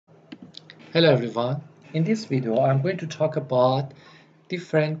Hello everyone. In this video, I'm going to talk about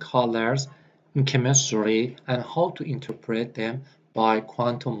different colors in chemistry and how to interpret them by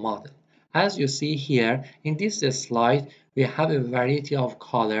quantum model. As you see here in this slide, we have a variety of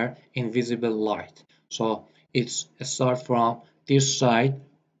color in visible light. So it starts from this side,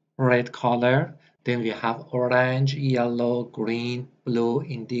 red color, then we have orange, yellow, green, blue,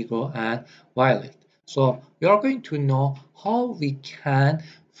 indigo, and violet. So we are going to know how we can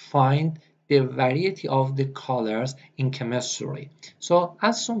find the variety of the colors in chemistry. So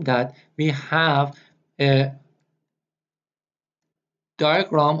assume that we have a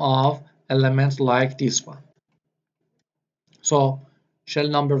diagram of elements like this one. So shell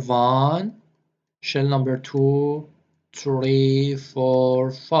number 1, shell number 2, 3,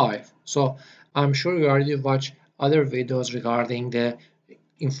 4, 5. So I'm sure you already watched other videos regarding the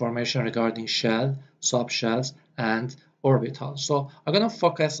information regarding shell, subshells, and orbitals. So I'm going to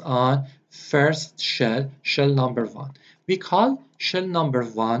focus on first shell, shell number 1. We call shell number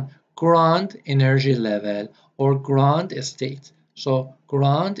 1 ground energy level or ground state. So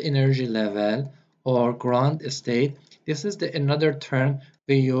ground energy level or ground state, this is another term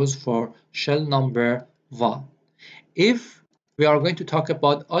we use for shell number 1. If we are going to talk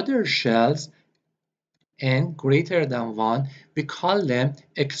about other shells n greater than 1, we call them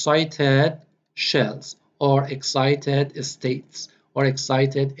excited shells or excited states or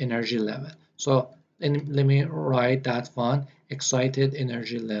excited energy level. So let me write that one, excited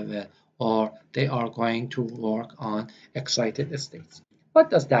energy level, or they are going to work on excited states.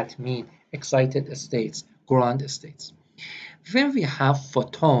 What does that mean, excited states, ground states? When we have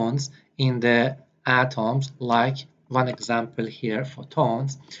photons in the atoms, like one example here,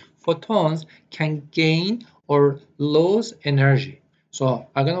 photons can gain or lose energy. So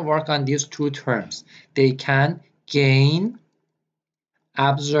I'm going to work on these two terms. They can gain,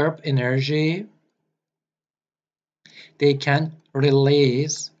 absorb energy. They can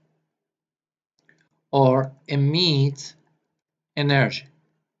release or emit energy.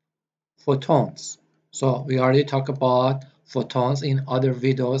 Photons. So we already talked about photons in other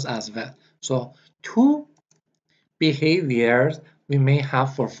videos as well. So two behaviors we may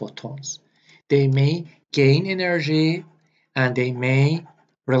have for photons. They may gain energy and they may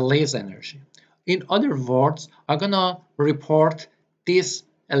release energy. In other words, I'm gonna report this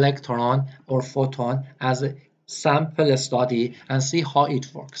electron or photon as a sample study and see how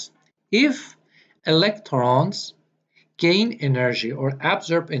it works. If electrons gain energy or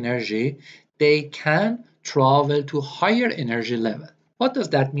absorb energy, they can travel to higher energy level. What does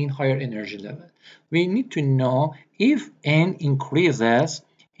that mean, higher energy level? We need to know if n increases,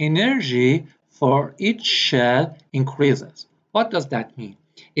 energy for each shell increases. What does that mean?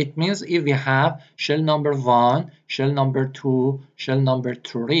 It means if we have shell number 1, shell number 2, shell number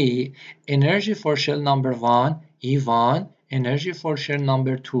 3, energy for shell number 1, E1, energy for shell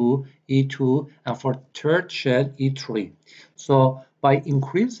number 2, E2, and for third shell, E3. So by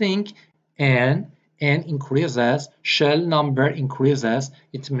increasing n increases, shell number increases,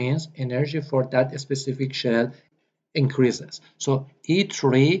 it means energy for that specific shell increases. So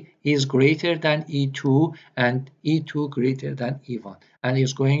E3 is greater than E2 and E2 greater than E1, and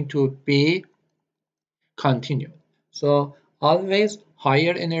is going to be continued. So always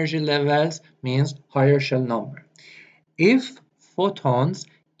higher energy levels means higher shell number. If photons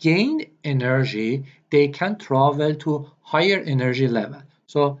gain energy, they can travel to higher energy level.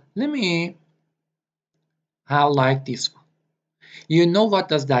 So let me have like this one. You know what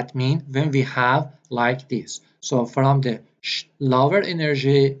does that mean when we have like this. So from the lower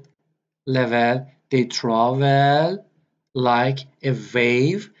energy level, they travel like a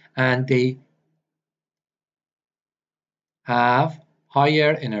wave and they have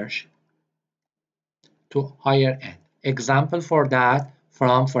higher energy to higher n. Example for that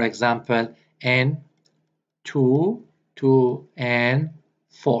from, for example, N2 to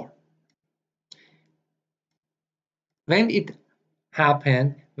N4. When it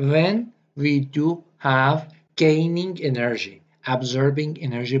happens, when we do have gaining energy, absorbing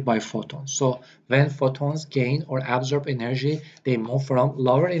energy by photons. So when photons gain or absorb energy, they move from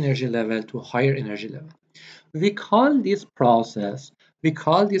lower energy level to higher energy level. We call this process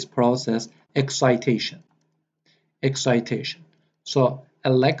excitation. Excitation. So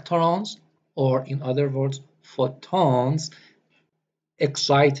electrons, or in other words, photons,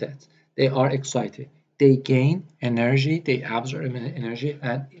 excited. They are excited. They gain energy, they absorb energy,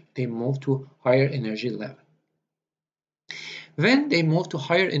 and they move to higher energy level. When they move to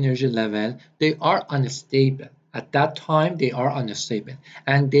higher energy level, they are unstable. At that time, they are unstable,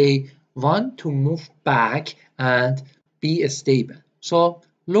 and they want to move back and be stable. So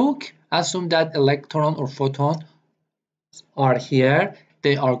Look, assume that electron or photon are here,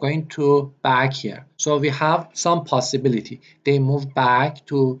 they are going to back here. So we have some possibility. They move back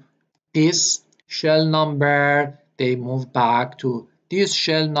to this shell number, they move back to this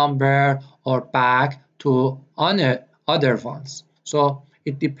shell number, or back to other ones. So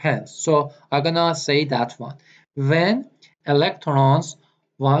it depends. So I'm gonna say that one. When electrons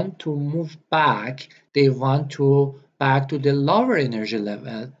want to move back, they want to back to the lower energy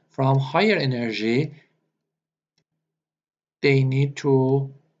level from higher energy, they need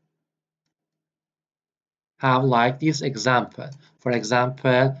to have like this example. For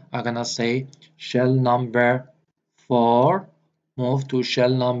example, I'm gonna say shell number 4 move to shell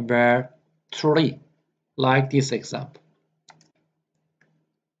number 3, like this example.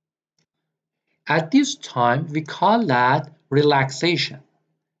 At this time, we call that relaxation.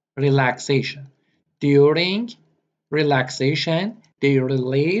 Relaxation. During relaxation, they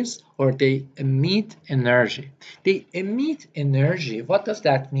release or they emit energy. They emit energy. What does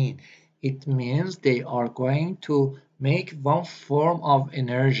that mean? It means they are going to make one form of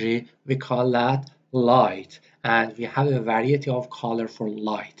energy. We call that light. And we have a variety of color for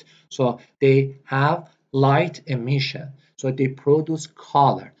light. So they have light emission. So they produce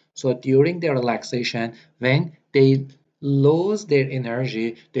color. So during the relaxation, when they lose their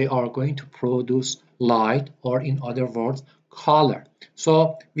energy, they are going to produce light, or in other words, color.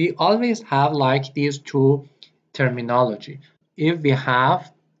 So we always have like these two terminology. If we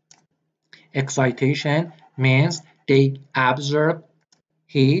have excitation, means they absorb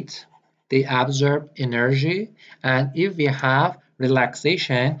heat, they absorb energy, and if we have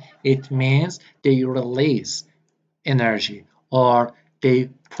relaxation, it means they release energy, or they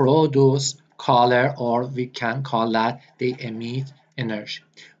produce color, or we can call that they emit energy.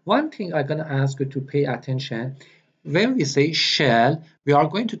 One thing I'm going to ask you to pay attention, when we say shell, we are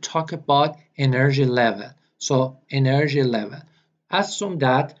going to talk about energy level. So energy level, assume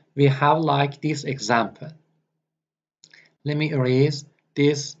that we have like this example. Let me erase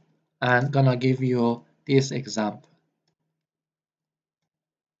this and gonna give you this example.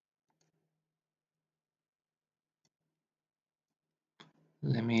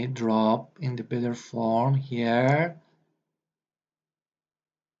 Let me drop in the better form here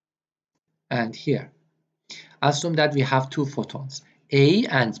and here. Assume that we have two photons, A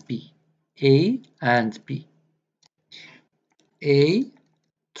and B. A and B. A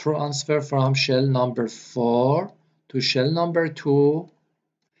transfer from shell number 4 to shell number 2,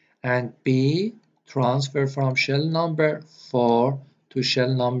 and B transfer from shell number 4 to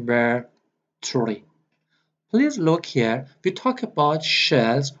shell number 3. Please look here, we talk about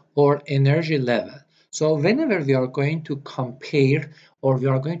shells or energy level. So whenever we are going to compare or we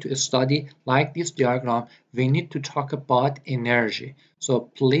are going to study like this diagram, we need to talk about energy. So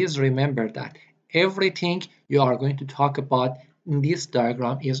please remember that everything you are going to talk about in this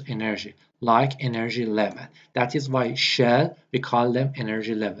diagram is energy, like energy level. That is why shell, we call them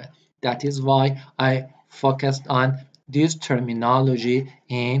energy level. That is why I focused on this terminology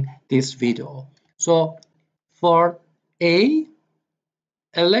in this video. So for A,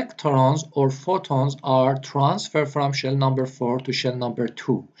 electrons or photons are transferred from shell number 4 to shell number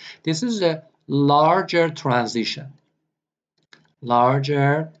 2. This is a larger transition.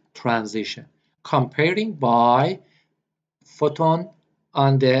 Larger transition. Comparing by photon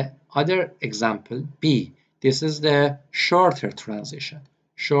on the other example, B. This is the shorter transition.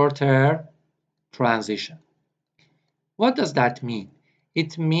 Shorter transition. What does that mean?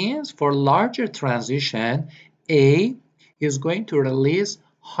 It means for larger transition, A is going to release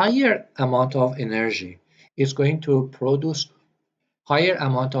higher amount of energy. Is going to produce higher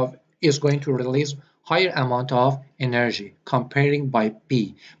amount of is going to release higher amount of energy comparing by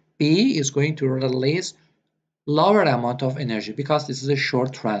B. B is going to release lower amount of energy because this is a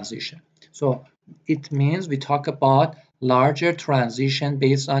short transition. So it means we talk about larger transition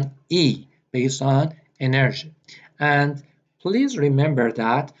based on E, based on energy. And please remember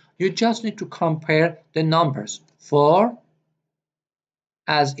that you just need to compare the numbers. 4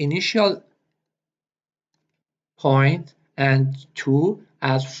 as initial point and 2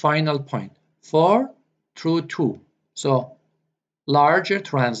 as final point. 4 through 2. So larger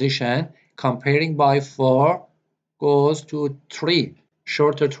transition comparing by 4 goes to 3,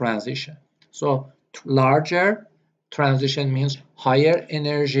 shorter transition. So larger transition means higher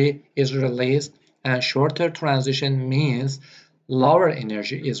energy is released, and shorter transition means lower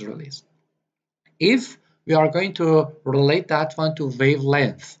energy is released. If we are going to relate that one to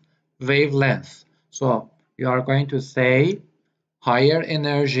wavelength, so you are going to say higher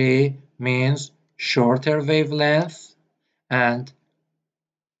energy means shorter wavelength, and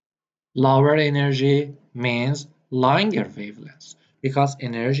Lower energy means longer wavelengths because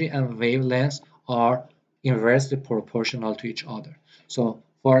energy and wavelengths are inversely proportional to each other. So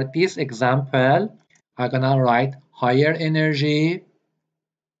for this example, I'm gonna write higher energy.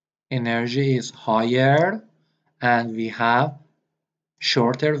 Energy is higher, and we have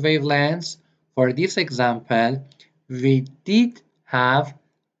shorter wavelengths. For this example, we did have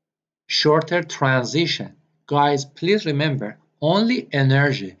shorter transition. Guys, please remember, only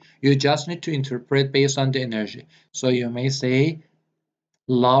energy. You just need to interpret based on the energy. So you may say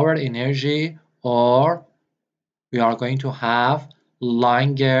lower energy, or we are going to have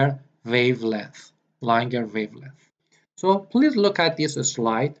longer wavelength. Longer wavelength. So please look at this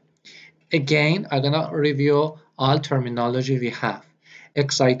slide. Again, I'm gonna review all terminology we have.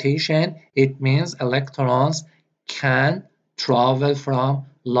 Excitation, it means electrons can travel from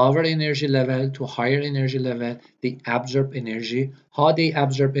lower energy level to higher energy level. They absorb energy. How they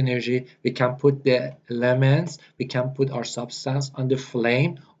absorb energy? We can put the elements, we can put our substance on the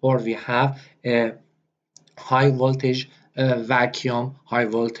flame, or we have a high voltage vacuum, high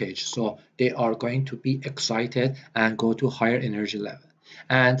voltage. So they are going to be excited and go to higher energy level.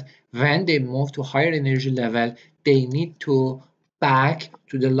 And when they move to higher energy level, they need to back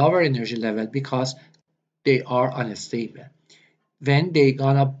to the lower energy level because they are unstable. When they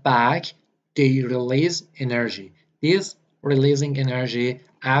gonna back, they release energy. This releasing energy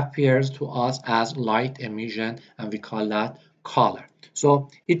appears to us as light emission, and we call that color. So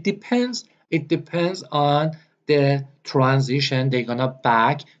it depends on the transition they're gonna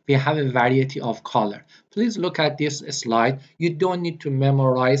back. We have a variety of color. Please look at this slide. You don't need to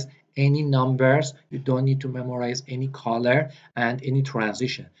memorize any numbers, you don't need to memorize any color and any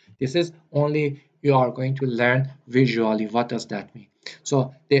transition. This is only you are going to learn visually. What does that mean?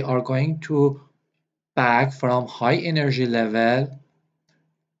 So they are going to back from high energy level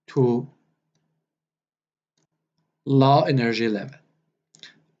to low energy level.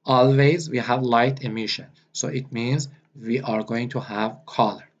 Always we have light emission, so it means we are going to have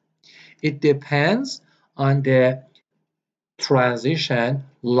color. It depends on the transition,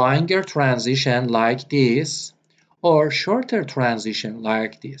 longer transition like this or shorter transition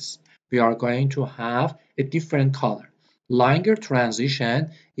like this. We are going to have a different color. Longer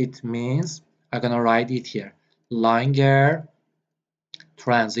transition, it means, I'm gonna write it here. Longer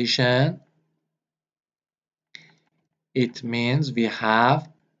transition, it means we have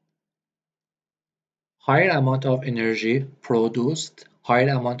higher amount of energy produced, higher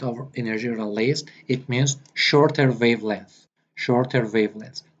amount of energy released. It means shorter wavelength, shorter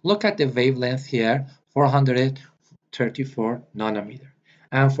wavelengths. Look at the wavelength here, 434 nanometer.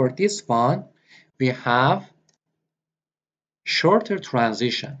 And for this one, we have shorter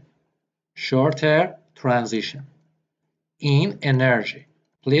transition in energy.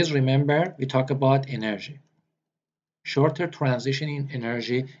 Please remember, we talk about energy. Shorter transition in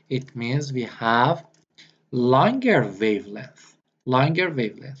energy, it means we have longer wavelength, longer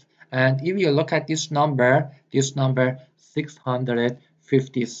wavelength. And if you look at this number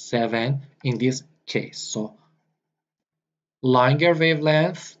 657 in this case. So longer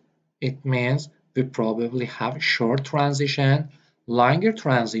wavelength, it means we probably have short transition. Longer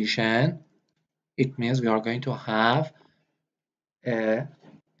transition, it means we are going to have a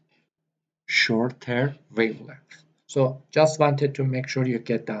shorter wavelength. So just wanted to make sure you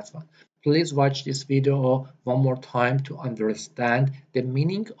get that one. Please watch this video one more time to understand the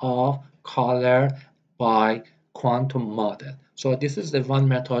meaning of color by quantum model. So this is the one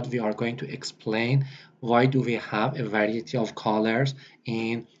method we are going to explain why do we have a variety of colors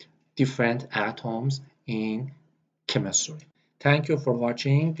in different atoms in chemistry. Thank you for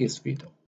watching this video.